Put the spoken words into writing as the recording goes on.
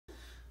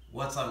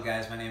What's up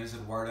guys, my name is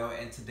Eduardo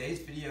and today's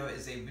video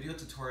is a video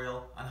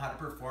tutorial on how to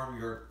perform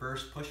your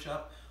first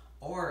push-up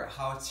or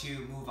how to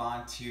move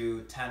on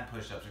to 10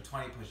 push-ups or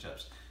 20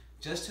 push-ups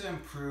just to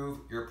improve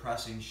your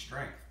pressing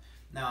strength.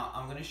 Now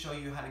I'm going to show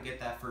you how to get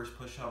that first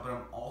push-up, but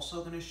I'm also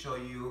going to show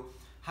you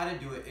how to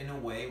do it in a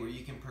way where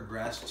you can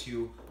progress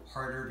to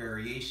harder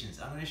variations.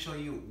 I'm going to show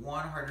you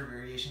one harder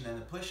variation than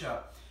the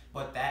push-up,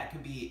 but that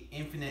could be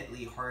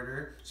infinitely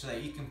harder so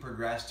that you can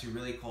progress to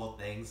really cool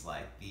things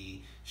like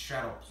the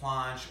straddle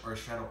planche or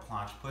straddle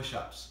planche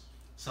push-ups.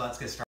 So let's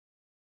get started.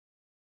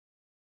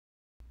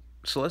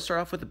 So let's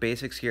start off with the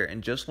basics here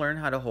and just learn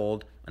how to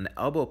hold an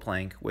elbow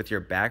plank with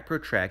your back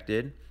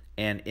protracted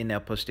and in a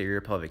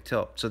posterior pelvic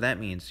tilt. So that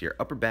means your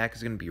upper back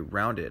is going to be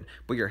rounded,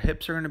 but your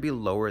hips are going to be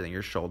lower than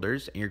your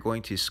shoulders and you're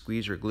going to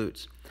squeeze your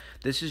glutes.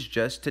 This is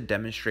just to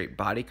demonstrate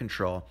body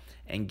control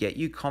and get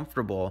you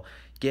comfortable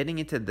getting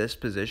into this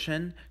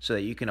position so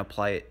that you can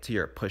apply it to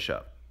your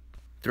push-up.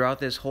 Throughout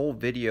this whole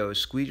video,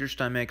 squeeze your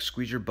stomach,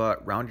 squeeze your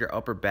butt, round your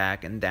upper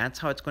back, and that's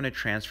how it's going to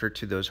transfer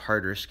to those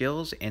harder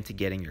skills and to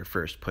getting your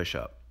first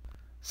push-up.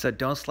 So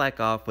don't slack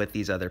off with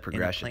these other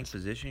progressions. In the plank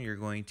position, you're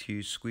going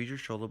to squeeze your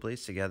shoulder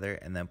blades together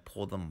and then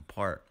pull them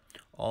apart,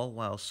 all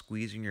while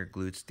squeezing your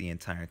glutes the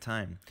entire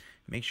time.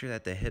 Make sure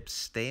that the hips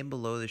stay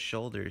below the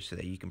shoulders so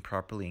that you can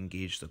properly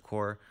engage the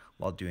core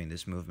while doing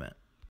this movement.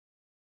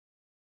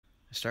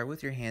 Start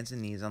with your hands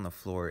and knees on the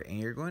floor, and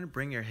you're going to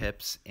bring your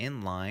hips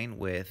in line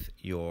with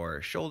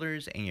your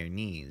shoulders and your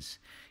knees.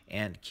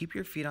 And keep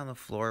your feet on the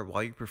floor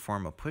while you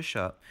perform a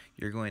push-up.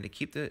 You're going to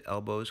keep the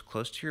elbows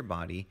close to your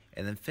body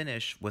and then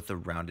finish with a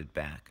rounded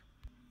back.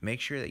 Make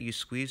sure that you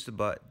squeeze the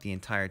butt the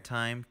entire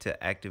time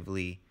to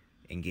actively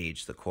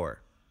engage the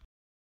core.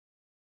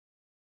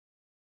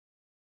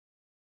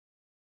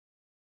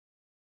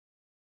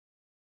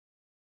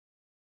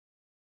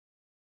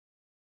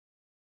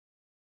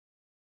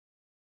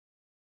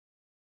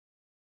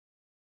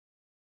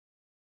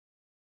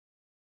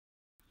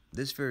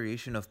 This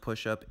variation of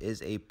push-up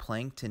is a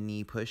plank to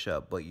knee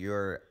push-up, but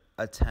you're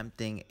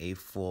attempting a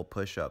full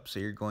push-up. So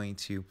you're going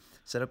to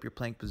set up your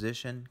plank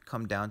position,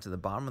 come down to the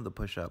bottom of the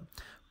push-up,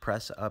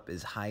 press up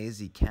as high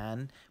as you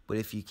can, but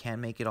if you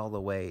can't make it all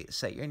the way,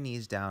 set your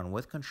knees down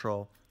with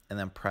control and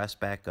then press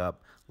back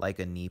up like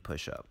a knee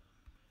push-up.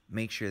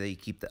 Make sure that you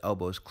keep the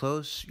elbows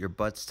close, your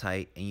butt's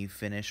tight, and you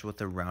finish with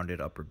a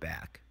rounded upper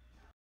back.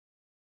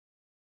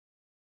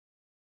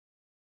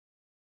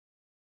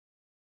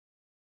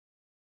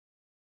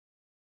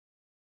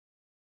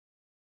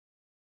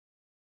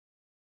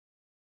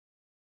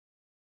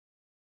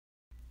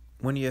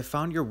 When you have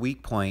found your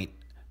weak point,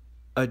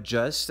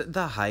 adjust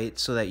the height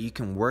so that you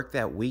can work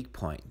that weak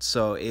point.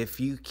 So if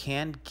you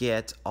can't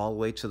get all the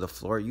way to the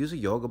floor, use a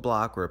yoga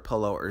block or a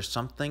pillow or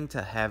something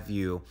to have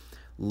you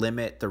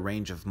limit the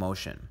range of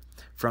motion.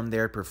 From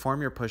there,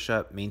 perform your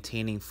push-up,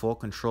 maintaining full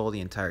control the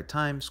entire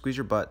time. Squeeze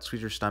your butt,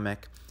 squeeze your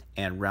stomach,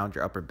 and round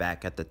your upper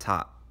back at the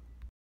top.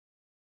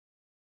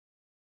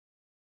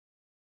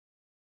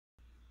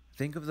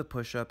 Think of the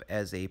push-up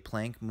as a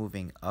plank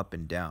moving up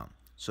and down.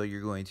 So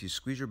you're going to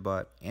squeeze your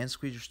butt and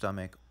squeeze your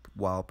stomach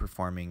while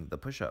performing the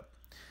push-up.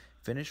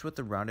 Finish with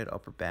the rounded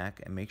upper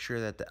back and make sure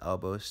that the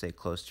elbows stay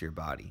close to your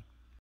body.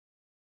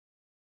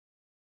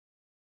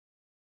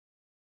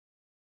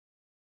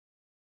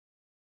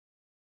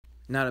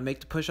 Now to make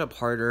the push-up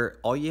harder,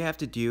 all you have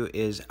to do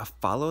is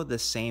follow the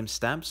same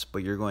steps,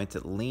 but you're going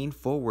to lean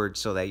forward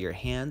so that your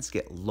hands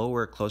get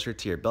lower, closer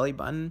to your belly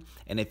button,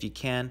 and if you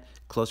can,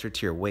 closer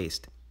to your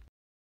waist.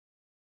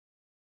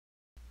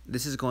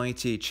 This is going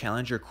to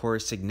challenge your core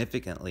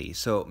significantly,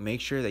 so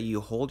make sure that you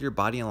hold your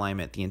body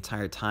alignment the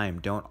entire time.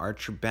 Don't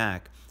arch your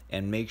back,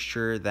 and make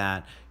sure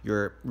that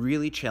you're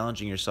really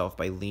challenging yourself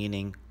by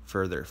leaning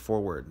further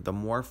forward. The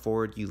more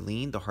forward you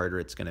lean, the harder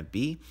it's going to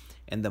be,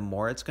 and the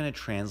more it's going to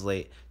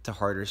translate to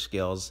harder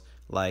skills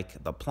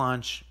like the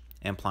planche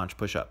and planche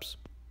push-ups.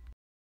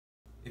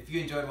 If you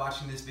enjoyed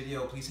watching this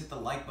video, please hit the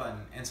like button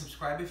and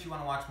subscribe if you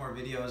want to watch more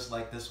videos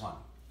like this one.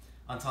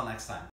 Until next time.